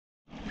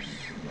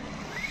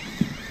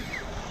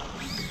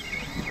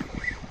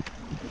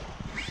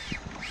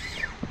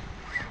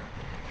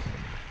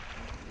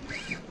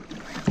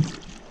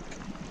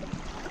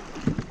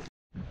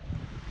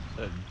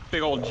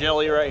big old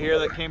jelly right here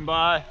that came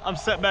by. I'm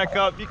set back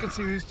up. You can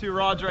see these two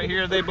rods right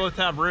here. They both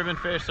have ribbon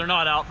fish. They're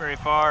not out very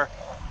far.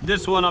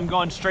 This one I'm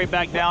going straight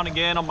back down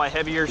again on my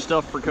heavier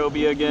stuff for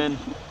cobia again.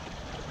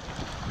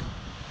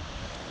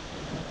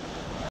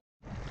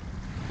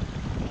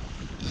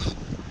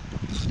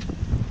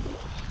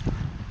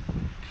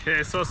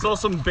 Okay, so I saw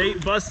some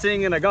bait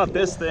busting and I got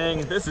this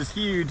thing. This is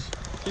huge.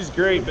 He's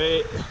great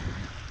bait.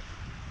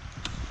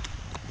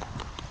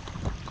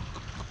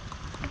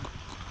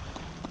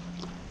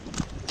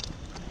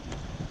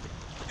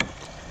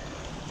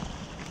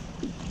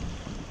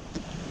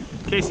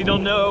 In case you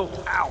don't know,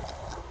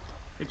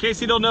 in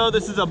case you don't know,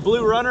 this is a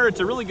blue runner.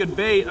 It's a really good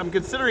bait. I'm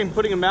considering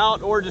putting them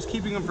out or just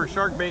keeping them for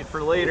shark bait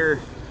for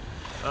later.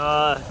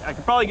 I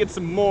could probably get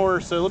some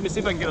more, so let me see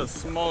if I can get a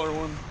smaller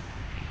one.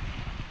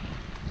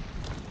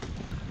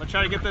 I'm gonna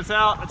try to get this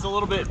out. It's a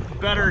little bit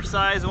better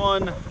size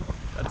one.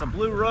 That's a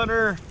blue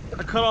runner.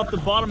 I cut off the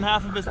bottom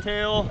half of his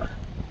tail.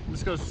 I'm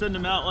just gonna send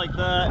him out like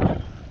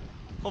that.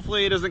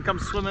 Hopefully he doesn't come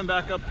swimming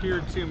back up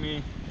here to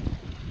me.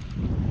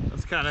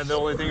 That's kind of the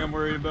only thing I'm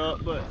worried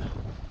about, but.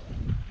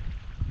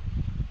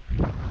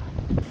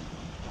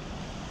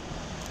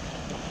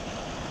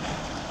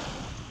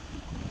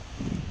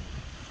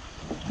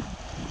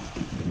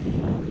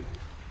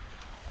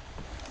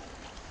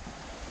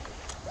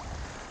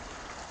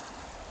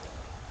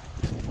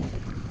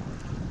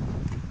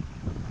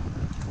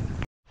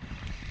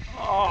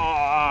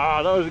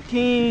 Oh, that was a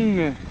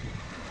king.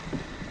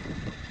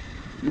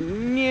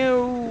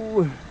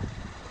 No.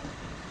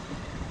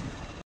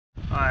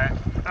 Alright,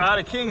 I had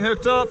a king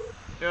hooked up.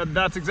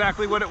 That's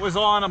exactly what it was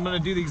on. I'm going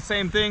to do the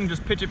same thing,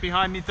 just pitch it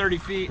behind me 30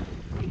 feet.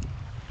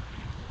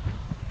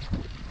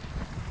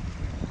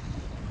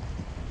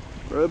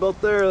 Right about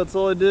there, that's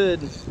all I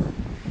did.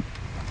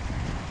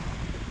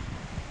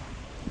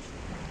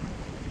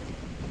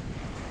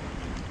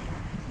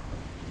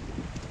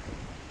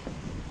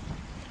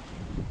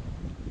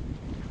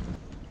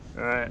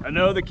 All right, I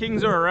know the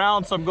kings are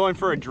around, so I'm going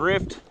for a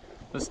drift.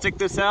 Let's stick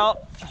this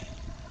out,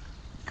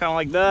 kind of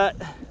like that.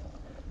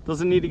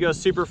 Doesn't need to go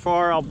super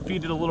far. I'll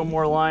feed it a little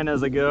more line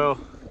as I go.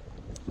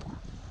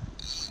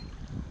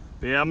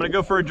 But yeah, I'm gonna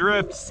go for a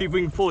drift, see if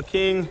we can pull a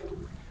king.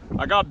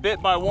 I got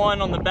bit by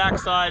one on the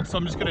backside, so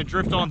I'm just gonna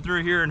drift on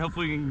through here and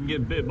hopefully we can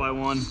get bit by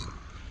one.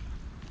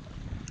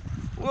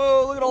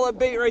 Whoa, look at all that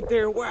bait right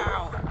there,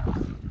 wow.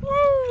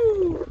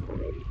 Woo!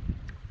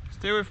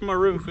 Stay away from my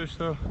ribbon fish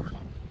though.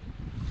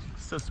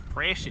 So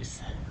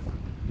precious.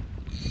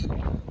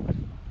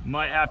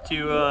 Might have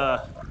to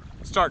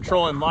start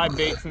trolling live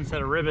baits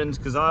instead of ribbons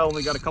because I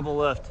only got a couple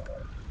left.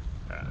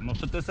 All right, I'm gonna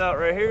put this out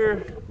right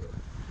here.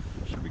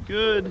 Should be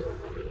good.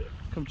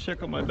 Come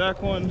check on my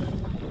back one.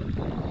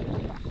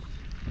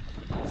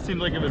 Seemed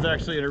like it was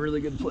actually in a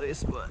really good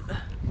place, but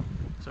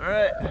it's all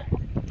right.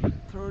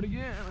 Throw it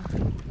again.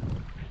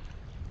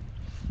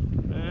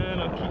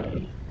 And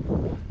I'll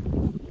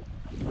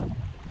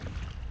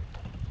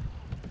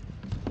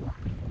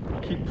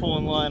keep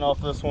pulling line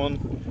off this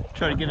one.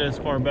 Try to get it as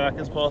far back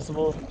as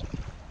possible.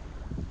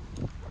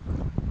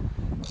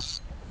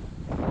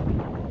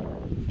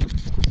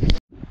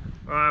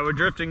 All right, we're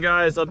drifting,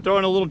 guys. I'm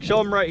throwing a little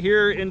chum right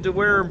here into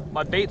where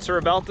my baits are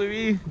about to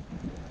be.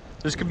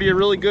 This could be a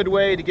really good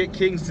way to get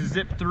kings to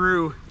zip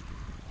through.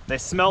 They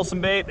smell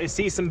some bait, they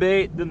see some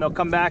bait, then they'll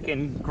come back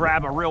and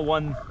grab a real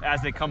one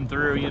as they come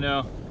through, you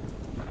know.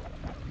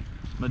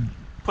 I'm gonna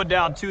put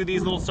down two of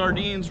these little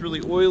sardines,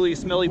 really oily,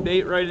 smelly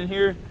bait right in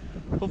here.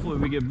 Hopefully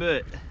we get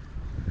bit.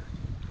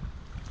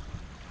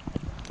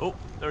 Oh,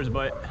 there's a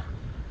bite.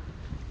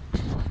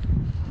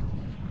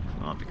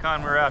 Not the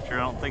kind we're after, I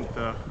don't think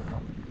though.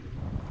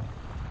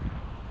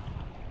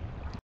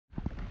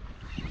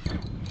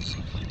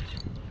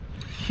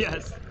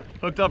 Yes,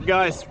 hooked up,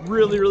 guys.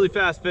 Really, really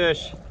fast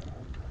fish.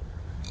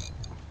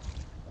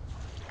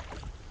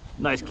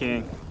 Nice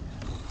king.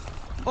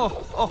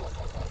 Oh,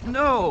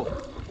 no.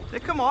 They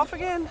come off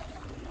again?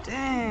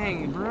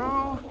 Dang,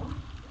 bro.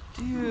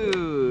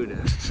 Dude.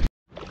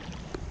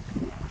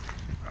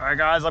 All right,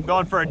 guys, I'm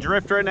going for a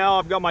drift right now.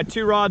 I've got my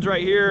two rods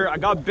right here. I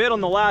got bit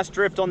on the last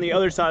drift on the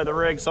other side of the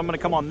rig, so I'm gonna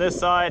come on this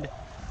side.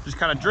 Just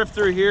kind of drift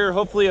through here,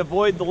 hopefully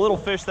avoid the little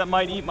fish that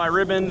might eat my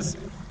ribbons,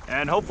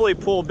 and hopefully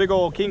pull a big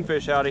old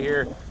kingfish out of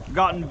here. I've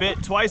gotten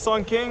bit twice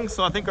on king,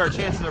 so I think our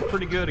chances are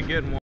pretty good of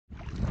getting one.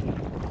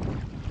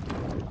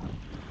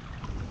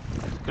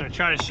 Gonna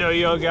try to show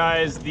you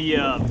guys the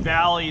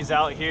valleys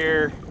out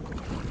here.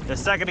 A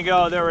second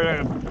ago, there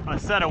were a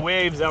set of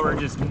waves that were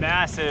just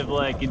massive.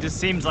 Like, it just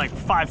seems like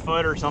 5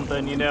 foot or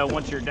something, you know,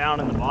 once you're down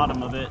in the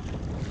bottom of it.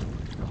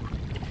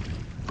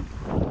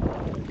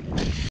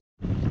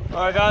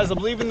 All right, guys, I'm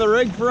leaving the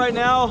rig for right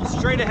now.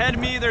 Straight ahead of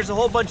me, there's a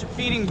whole bunch of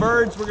feeding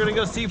birds. We're gonna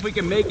go see if we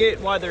can make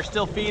it while they're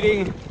still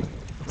feeding.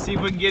 See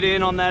if we can get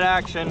in on that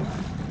action.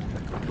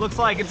 Looks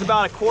like it's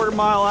about a quarter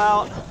mile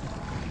out.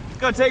 It's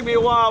gonna take me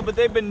a while, but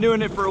they've been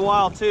doing it for a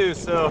while too,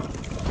 so.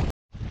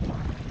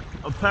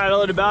 I'll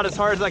paddle it about as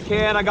hard as I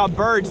can. I got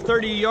birds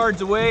 30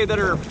 yards away that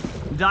are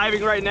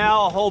diving right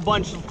now, a whole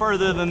bunch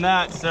further than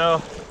that,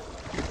 so.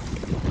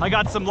 I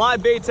got some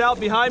live baits out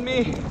behind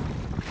me.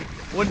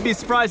 Wouldn't be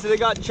surprised if they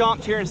got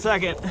chomped here in a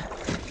second.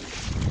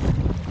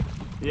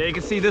 Yeah, you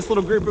can see this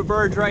little group of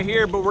birds right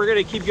here, but we're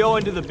gonna keep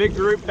going to the big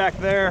group back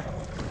there.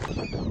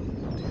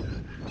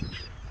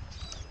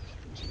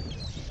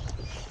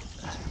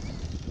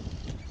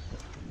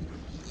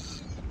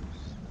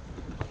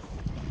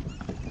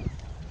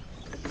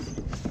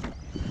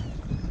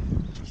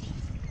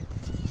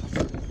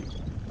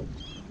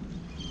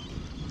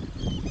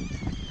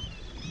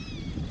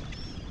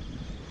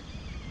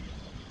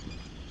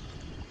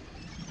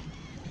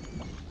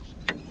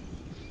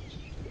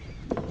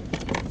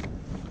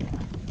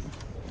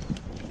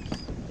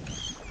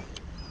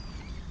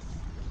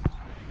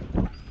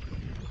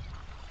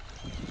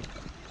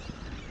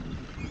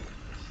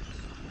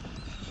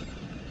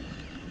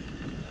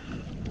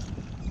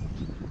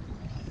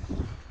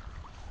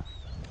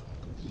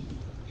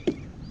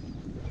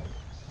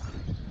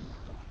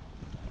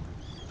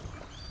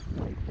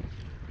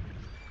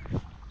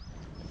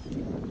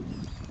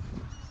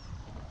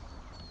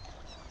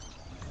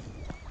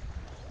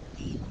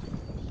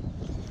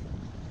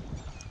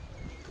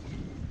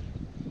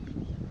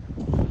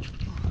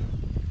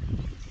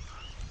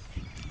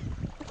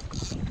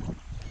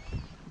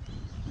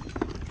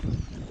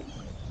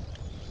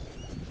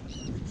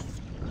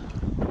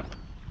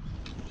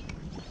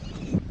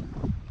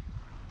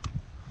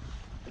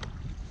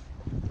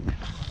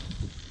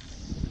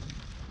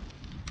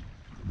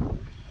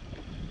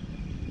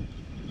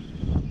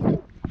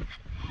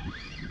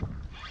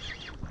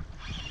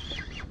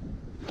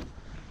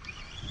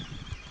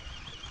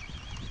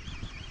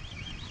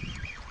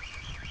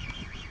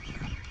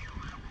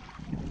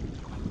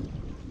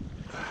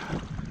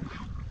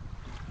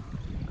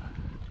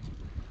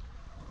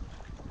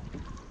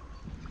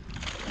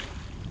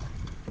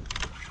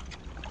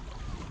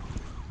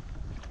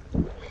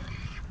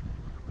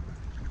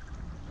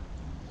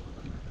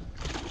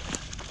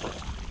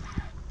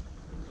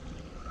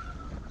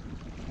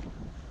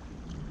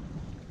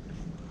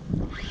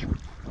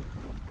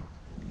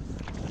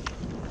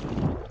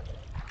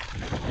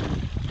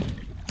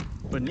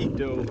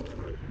 Bonito.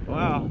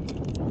 Wow.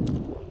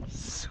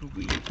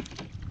 Sweet.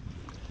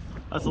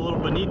 That's a little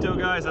bonito,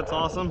 guys. That's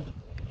awesome.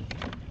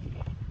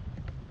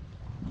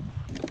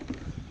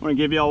 I'm gonna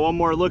give y'all one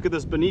more look at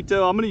this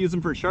bonito. I'm gonna use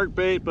him for shark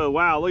bait, but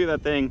wow, look at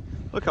that thing.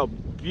 Look how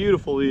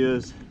beautiful he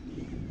is.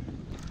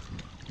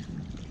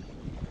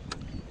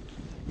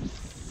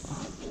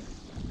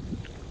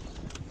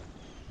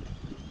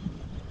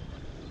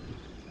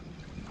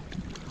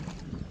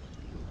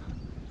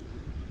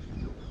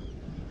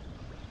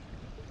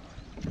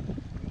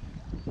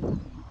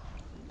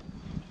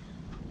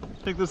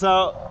 Check this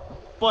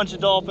out, bunch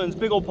of dolphins,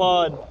 big old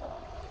pod.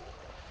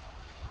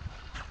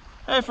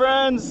 Hey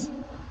friends.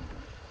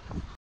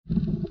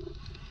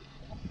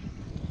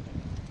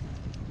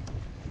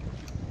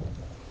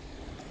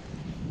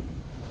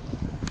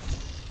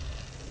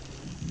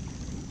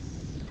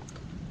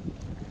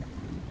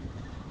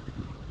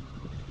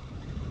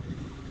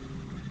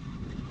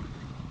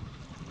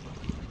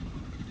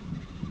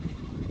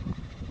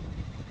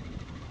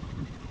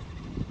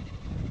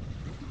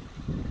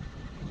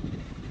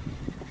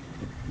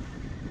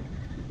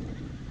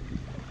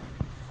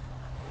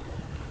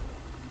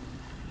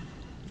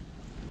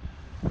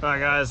 All right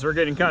guys, we're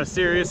getting kind of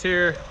serious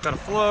here. Got a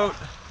float,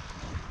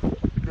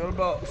 got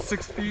about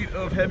 6 feet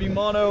of heavy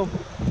mono,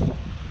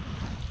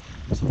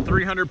 some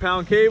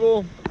 300-pound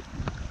cable,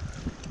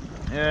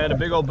 and a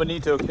big old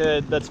bonito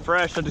kid that's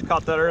fresh. I just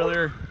caught that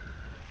earlier.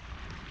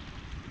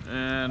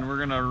 And we're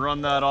gonna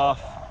run that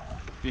off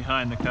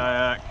behind the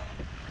kayak.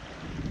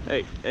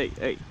 Hey, hey,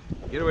 hey,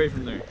 get away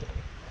from there.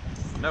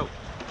 No,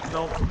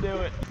 don't do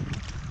it.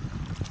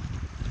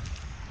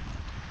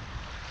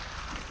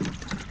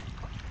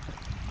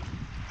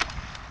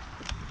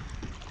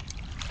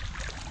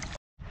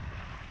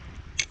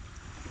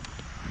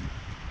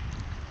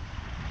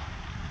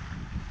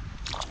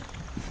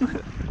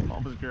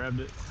 Almost grabbed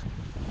it.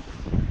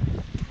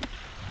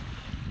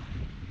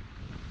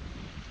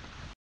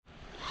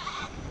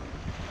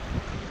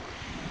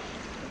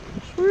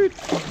 Sweet.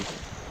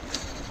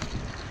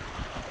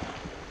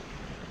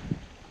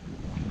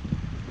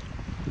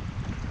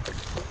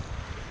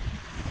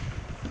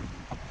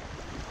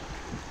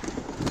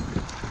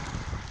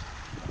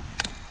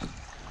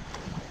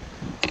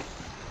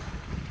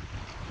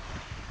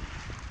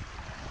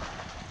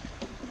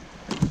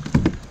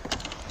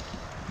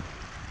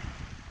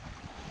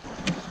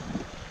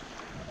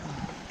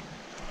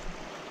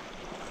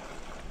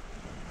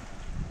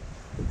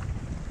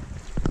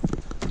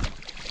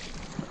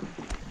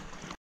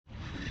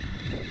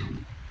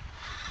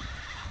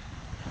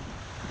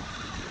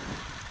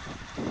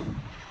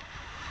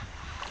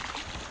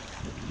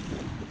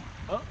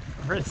 Oh,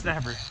 red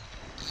snapper.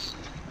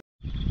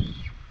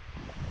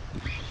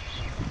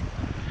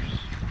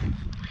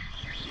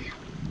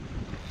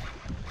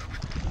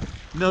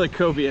 Another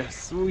cobia,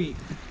 sweet.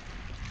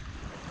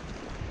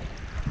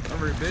 Not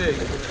very big,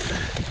 but...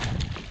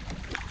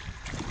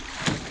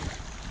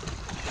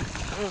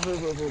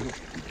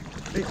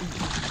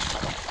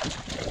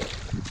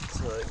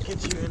 So, to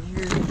get you in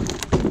here.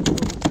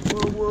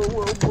 Whoa, whoa,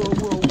 whoa, whoa,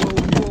 whoa,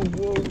 whoa,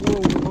 whoa,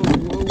 whoa, whoa,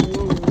 whoa,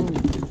 whoa.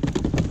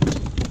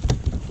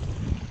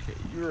 Okay,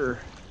 you're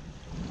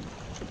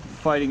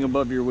fighting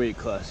above your weight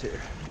class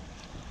here.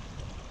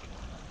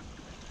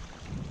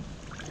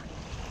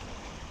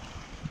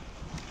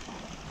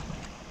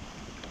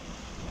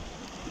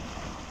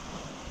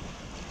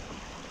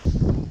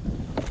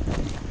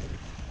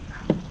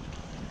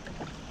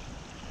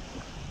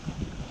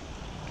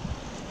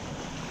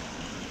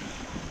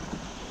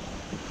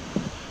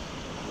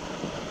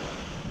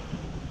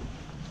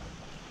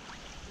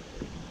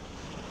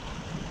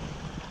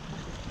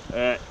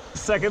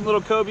 Second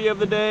little cobia of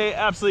the day,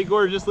 absolutely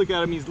gorgeous. Look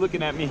at him, he's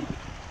looking at me.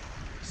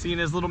 Seeing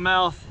his little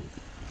mouth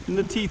and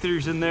the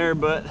teethers in there,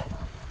 but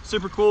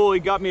super cool. He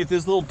got me with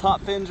his little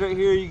top fins right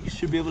here. You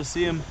should be able to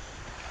see him.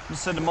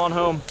 Just send him on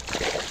home.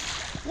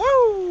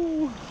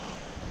 Woo!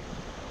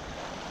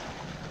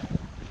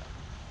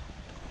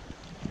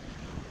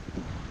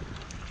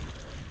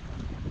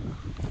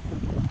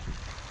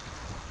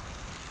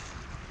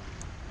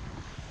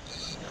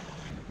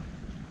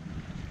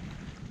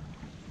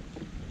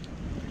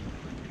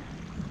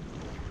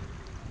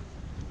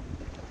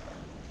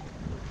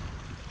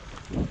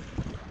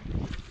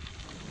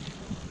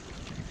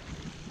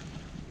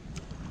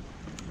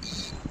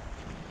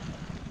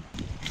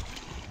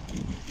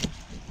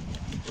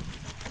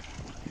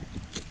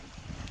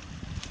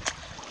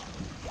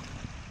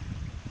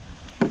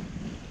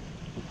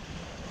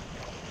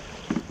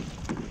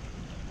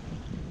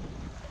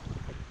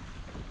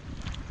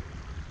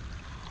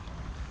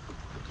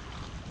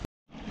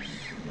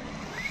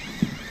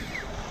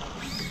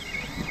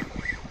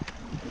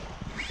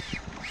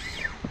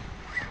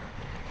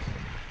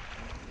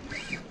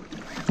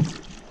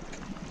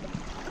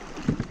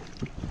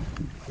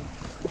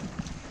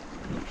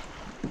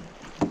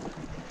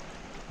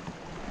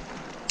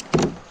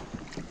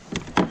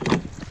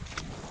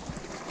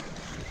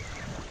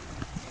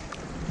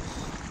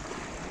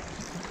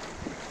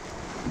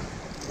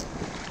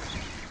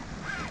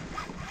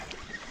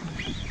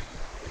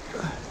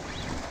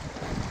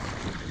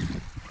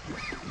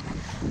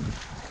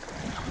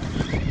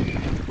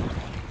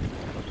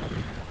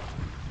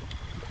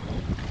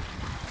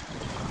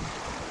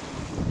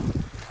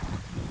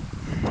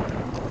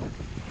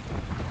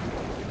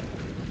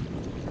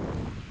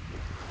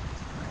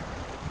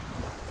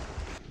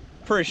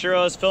 Pretty sure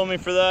I was filming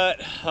for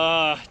that.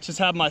 Just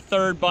had my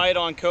third bite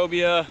on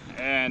cobia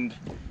and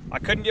I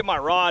couldn't get my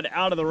rod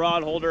out of the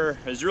rod holder.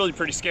 It was really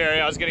pretty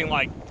scary. I was getting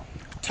like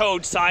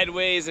towed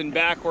sideways and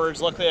backwards.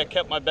 Luckily I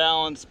kept my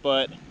balance,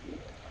 but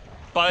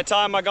by the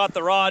time I got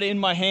the rod in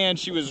my hand,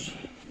 she was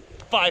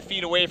 5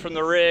 feet away from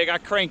the rig. I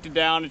cranked it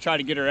down to try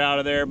to get her out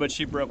of there, but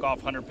she broke off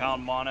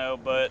 100-pound mono.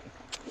 But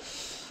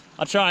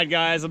I tried,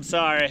 guys. I'm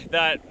sorry.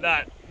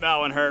 That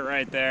one hurt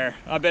right there.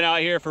 I've been out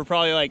here for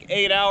probably like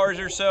 8 hours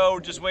or so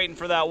just waiting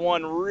for that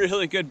one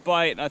really good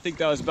bite. I think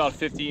that was about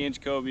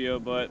 50-inch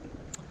cobia, but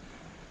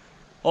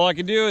all I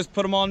can do is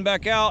put them on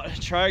back out,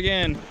 try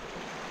again.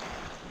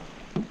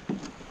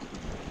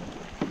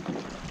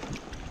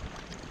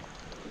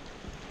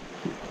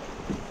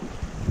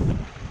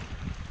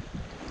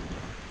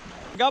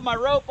 Got my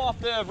rope off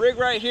the rig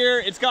right here.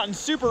 It's gotten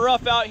super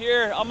rough out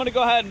here. I'm gonna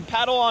go ahead and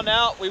paddle on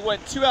out. We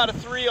went 2 out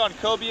of 3 on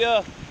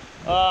cobia.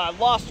 I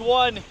lost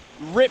one,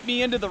 ripped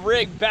me into the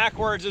rig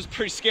backwards. It was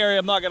pretty scary,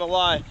 I'm not gonna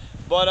lie.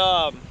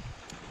 But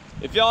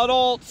if y'all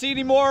don't see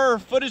any more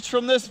footage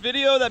from this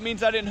video, that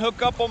means I didn't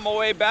hook up on my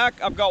way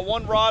back. I've got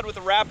one rod with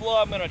a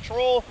Rapala I'm gonna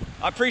troll.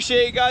 I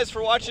appreciate you guys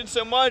for watching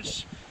so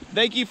much.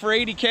 Thank you for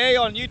 80K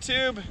on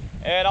YouTube,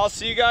 and I'll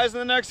see you guys in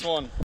the next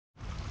one.